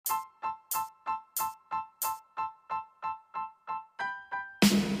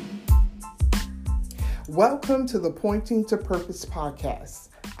Welcome to the Pointing to Purpose podcast.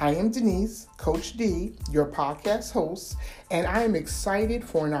 I am Denise, Coach D, your podcast host, and I am excited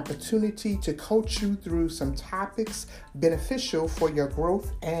for an opportunity to coach you through some topics beneficial for your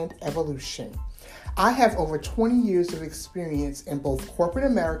growth and evolution. I have over 20 years of experience in both corporate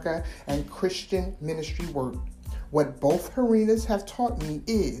America and Christian ministry work. What both arenas have taught me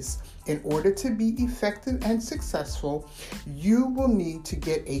is, in order to be effective and successful, you will need to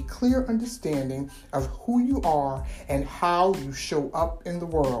get a clear understanding of who you are and how you show up in the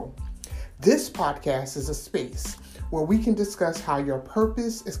world. This podcast is a space where we can discuss how your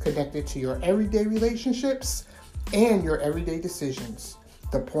purpose is connected to your everyday relationships and your everyday decisions.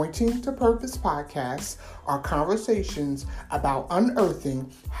 The Pointing to Purpose podcast are conversations about unearthing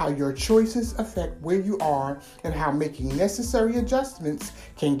how your choices affect where you are and how making necessary adjustments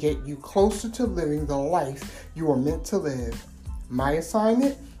can get you closer to living the life you are meant to live. My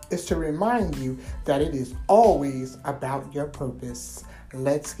assignment is to remind you that it is always about your purpose.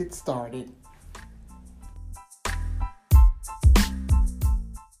 Let's get started.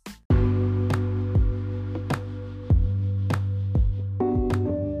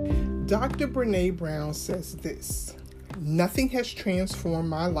 Dr. Brené Brown says this: nothing has transformed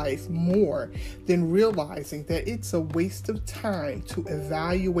my life more than realizing that it's a waste of time to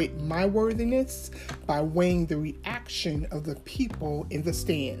evaluate my worthiness by weighing the reaction of the people in the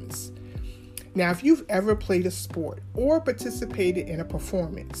stands. Now, if you've ever played a sport or participated in a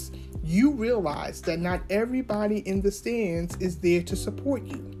performance, you realize that not everybody in the stands is there to support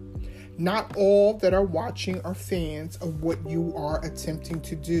you. Not all that are watching are fans of what you are attempting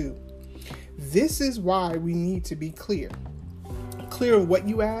to do. This is why we need to be clear. Clear of what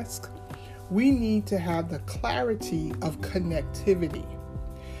you ask? We need to have the clarity of connectivity.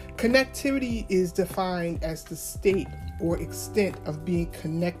 Connectivity is defined as the state or extent of being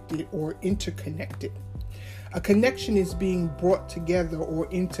connected or interconnected. A connection is being brought together or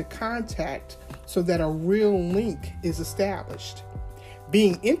into contact so that a real link is established.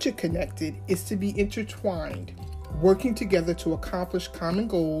 Being interconnected is to be intertwined, working together to accomplish common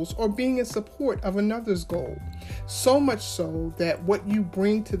goals or being in support of another's goal. So much so that what you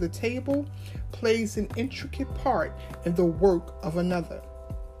bring to the table plays an intricate part in the work of another.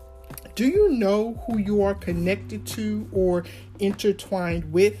 Do you know who you are connected to or intertwined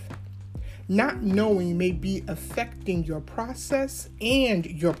with? Not knowing may be affecting your process and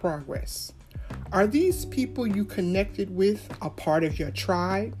your progress. Are these people you connected with a part of your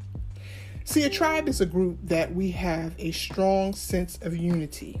tribe? See, a tribe is a group that we have a strong sense of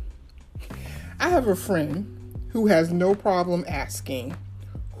unity. I have a friend who has no problem asking,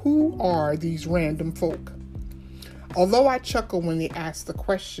 who are these random folk? Although I chuckle when they ask the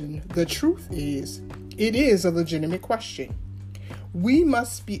question, the truth is, it is a legitimate question. We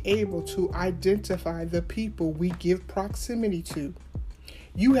must be able to identify the people we give proximity to.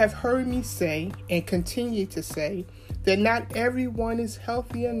 You have heard me say and continue to say that not everyone is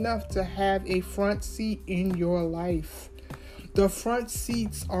healthy enough to have a front seat in your life. The front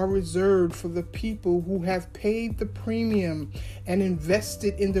seats are reserved for the people who have paid the premium and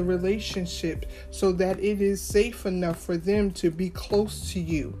invested in the relationship so that it is safe enough for them to be close to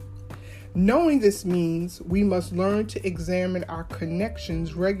you. Knowing this means we must learn to examine our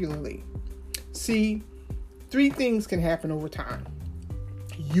connections regularly. See, 3 things can happen over time.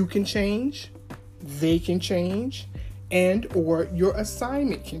 You can change, they can change, and or your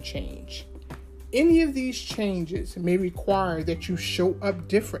assignment can change. Any of these changes may require that you show up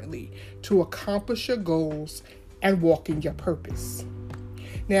differently to accomplish your goals and walk in your purpose.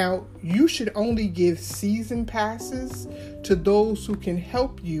 Now, you should only give season passes to those who can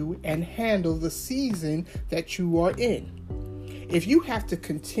help you and handle the season that you are in. If you have to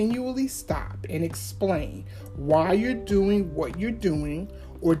continually stop and explain why you're doing what you're doing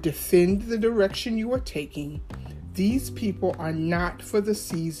or defend the direction you are taking, these people are not for the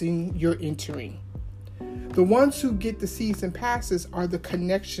season you're entering. The ones who get the season passes are the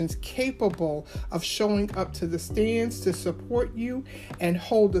connections capable of showing up to the stands to support you and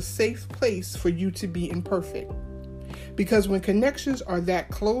hold a safe place for you to be imperfect. Because when connections are that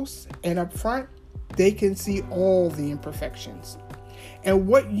close and upfront, they can see all the imperfections. And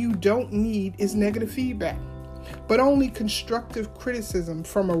what you don't need is negative feedback, but only constructive criticism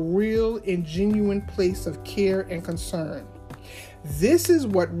from a real and genuine place of care and concern. This is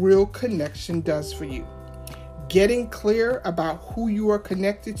what real connection does for you. Getting clear about who you are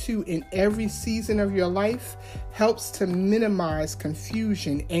connected to in every season of your life helps to minimize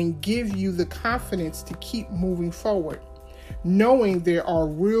confusion and give you the confidence to keep moving forward, knowing there are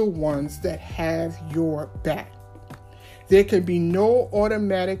real ones that have your back. There can be no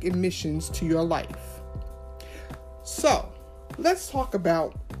automatic admissions to your life. So, let's talk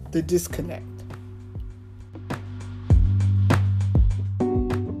about the disconnect.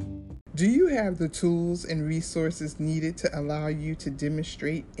 Do you have the tools and resources needed to allow you to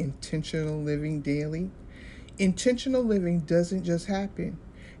demonstrate intentional living daily? Intentional living doesn't just happen.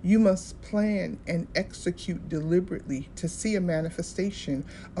 You must plan and execute deliberately to see a manifestation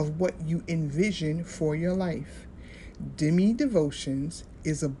of what you envision for your life. 𝐍𝐭 Devotions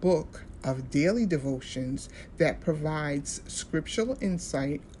is a book of daily devotions that provides scriptural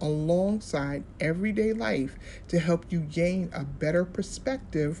insight alongside everyday life to help you gain a better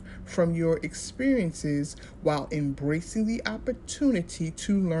perspective from your experiences while embracing the opportunity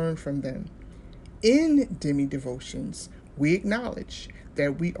to learn from them. In 𝐍𝐭 Devotions, we acknowledge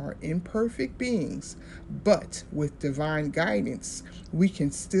that we are imperfect beings, but with divine guidance, we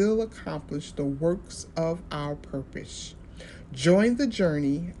can still accomplish the works of our purpose. Join the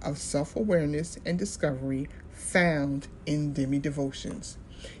journey of self-awareness and discovery found in 𝐍𝐭 Devotions.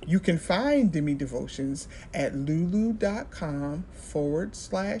 You can find 𝐍𝐭 Devotions at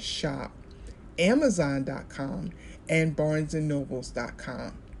lulu.com/shop, amazon.com, and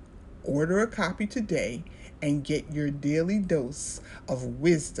barnesandnobles.com. Order a copy today and get your daily dose of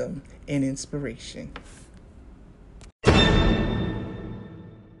wisdom and inspiration.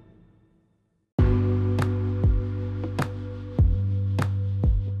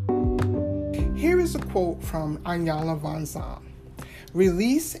 Here is a quote from 𝐍𝐭 𝐓𝐫𝐢𝐛𝐞.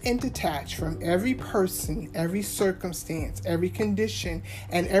 Release and detach from every person, every circumstance, every condition,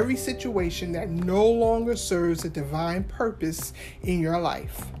 and every situation that no longer serves a divine purpose in your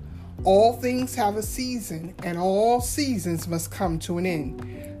life. All things have a season, and all seasons must come to an end.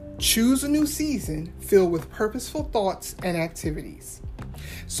 Choose a new season filled with purposeful thoughts and activities.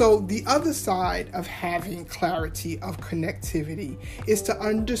 So the other side of having clarity of connectivity is to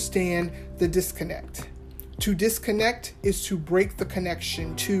understand the disconnect. To disconnect is to break the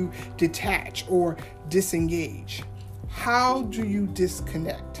connection, to detach or disengage. How do you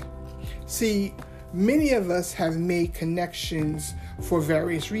disconnect? See, many of us have made connections for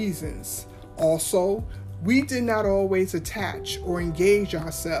various reasons. Also, we did not always attach or engage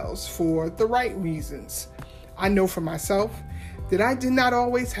ourselves for the right reasons. I know for myself that I did not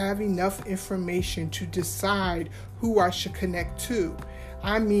always have enough information to decide who I should connect to.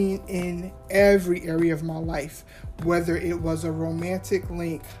 I mean, in every area of my life, whether it was a romantic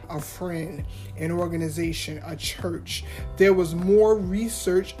link, a friend, an organization, a church, there was more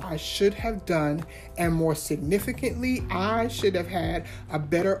research I should have done, and more significantly, I should have had a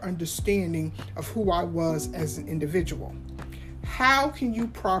better understanding of who I was as an individual. How can you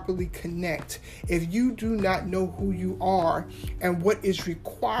properly connect if you do not know who you are and what is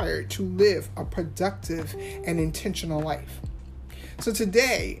required to live a productive and intentional life? So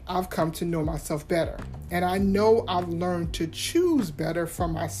today, I've come to know myself better, and I know I've learned to choose better for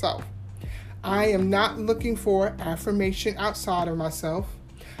myself. I am not looking for affirmation outside of myself.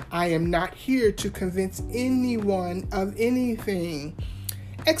 I am not here to convince anyone of anything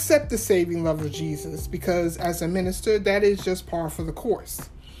except the saving love of Jesus, because as a minister, that is just par for the course.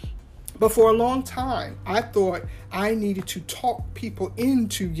 But for a long time, I thought I needed to talk people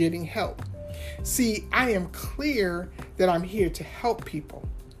into getting help. See, I am clear that I'm here to help people.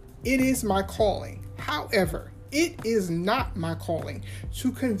 It is my calling. However, it is not my calling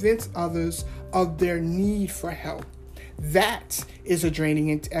to convince others of their need for help. That is a draining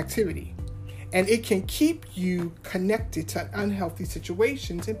activity, and it can keep you connected to unhealthy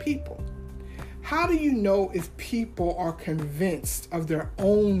situations and people. How do you know if people are convinced of their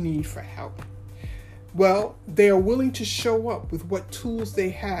own need for help? Well, they are willing to show up with what tools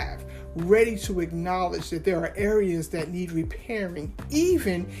they have, ready to acknowledge that there are areas that need repairing,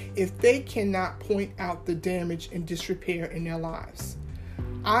 even if they cannot point out the damage and disrepair in their lives.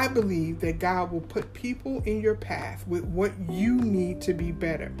 I believe that God will put people in your path with what you need to be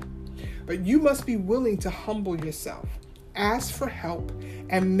better. But you must be willing to humble yourself, ask for help,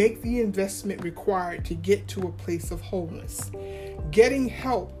 and make the investment required to get to a place of wholeness. Getting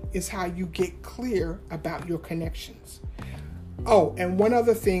help is how you get clear about your connections. Oh, and one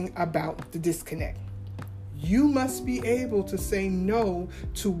other thing about the disconnect. You must be able to say no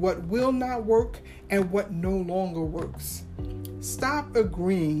to what will not work and what no longer works. Stop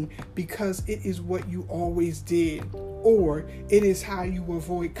agreeing because it is what you always did, or it is how you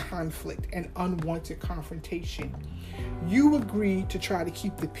avoid conflict and unwanted confrontation. You agree to try to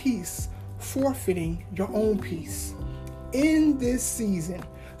keep the peace, forfeiting your own peace. In this season,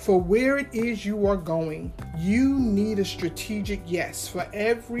 for where it is you are going, you need a strategic yes for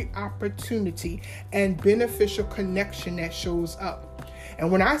every opportunity and beneficial connection that shows up.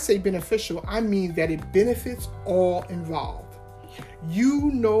 And when I say beneficial, I mean that it benefits all involved.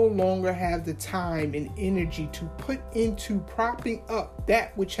 You no longer have the time and energy to put into propping up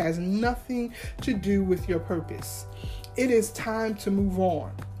that which has nothing to do with your purpose. It is time to move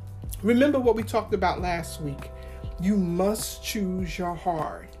on. Remember what we talked about last week. You must choose your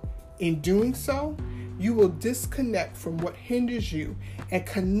heart. In doing so, you will disconnect from what hinders you and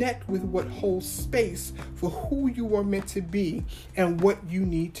connect with what holds space for who you are meant to be and what you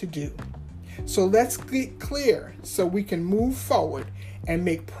need to do. So let's get clear so we can move forward and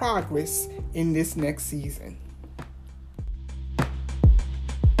make progress in this next season.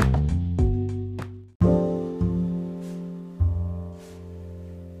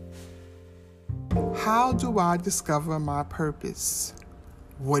 How do I discover my purpose?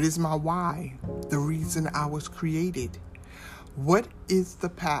 What is my why? The reason I was created? What is the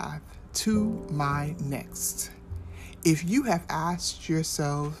path to my next? If you have asked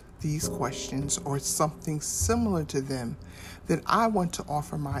yourself these questions or something similar to them, then I want to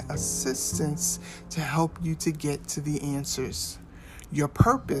offer my assistance to help you to get to the answers. Your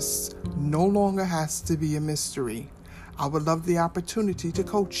purpose no longer has to be a mystery. I would love the opportunity to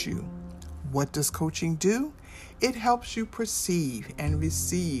coach you. What does coaching do? It helps you perceive and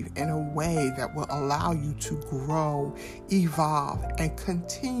receive in a way that will allow you to grow, evolve, and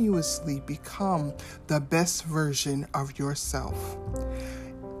continuously become the best version of yourself.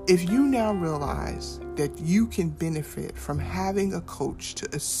 If you now realize that you can benefit from having a coach to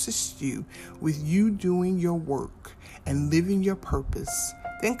assist you with you doing your work and living your purpose,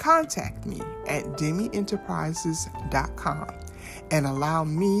 then contact me at 𝐍𝐸enterprises.com and allow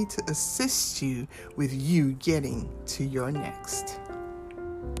me to assist you with you getting to your next.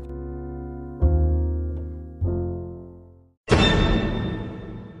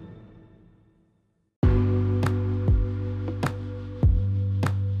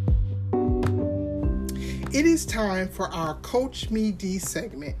 It is time for our Coach Me D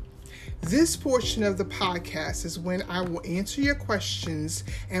segment. This portion of the podcast is when I will answer your questions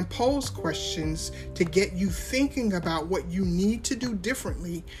and pose questions to get you thinking about what you need to do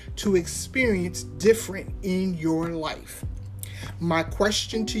differently to experience different in your life. My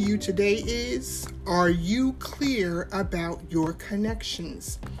question to you today is, are you clear about your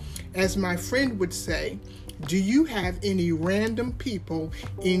connections? As my friend would say, do you have any random people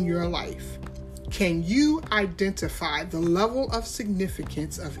in your life? Can you identify the level of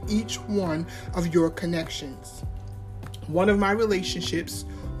significance of each one of your connections? One of my relationships,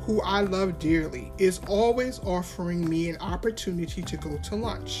 who I love dearly, is always offering me an opportunity to go to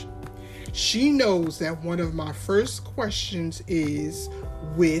lunch. She knows that one of my first questions is,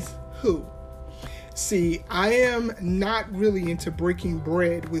 with who? See, I am not really into breaking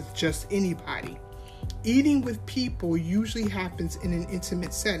bread with just anybody. Eating with people usually happens in an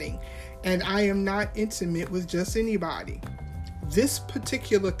intimate setting, and I am not intimate with just anybody. This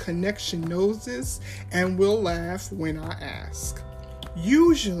particular connection knows this and will laugh when I ask.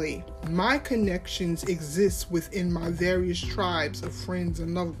 Usually, my connections exist within my various tribes of friends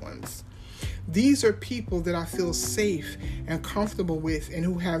and loved ones. These are people that I feel safe and comfortable with and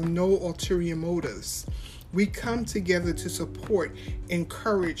who have no ulterior motives. We come together to support,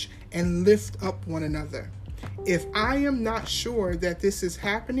 encourage, and lift up one another. If I am not sure that this is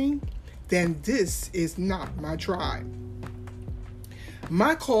happening, then this is not my tribe.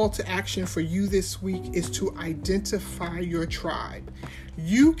 My call to action for you this week is to identify your tribe.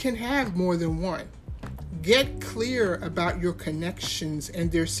 You can have more than one. Get clear about your connections and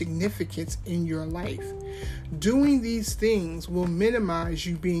their significance in your life. Doing these things will minimize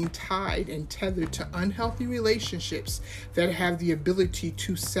you being tied and tethered to unhealthy relationships that have the ability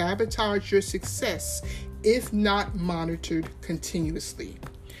to sabotage your success if not monitored continuously.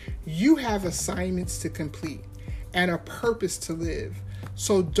 You have assignments to complete and a purpose to live,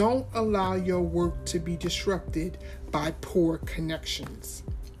 so don't allow your work to be disrupted by poor connections.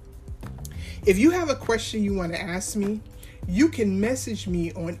 If you have a question you want to ask me, you can message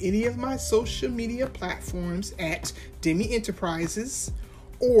me on any of my social media platforms at 𝐍𝐸 Enterprises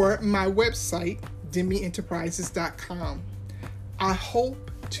or my website, 𝐍𝐸enterprises.com. I hope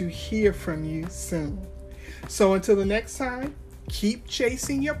to hear from you soon. So until the next time, keep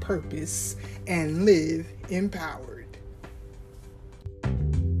chasing your purpose and live empowered.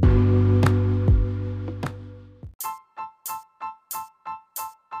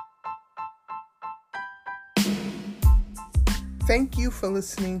 Thank you for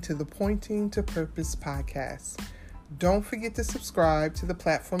listening to the Pointing to Purpose podcast. Don't forget to subscribe to the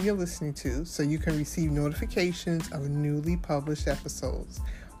platform you're listening to so you can receive notifications of newly published episodes.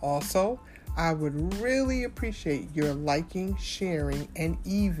 Also, I would really appreciate your liking, sharing, and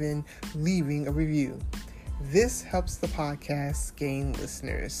even leaving a review. This helps the podcast gain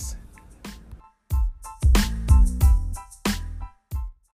listeners.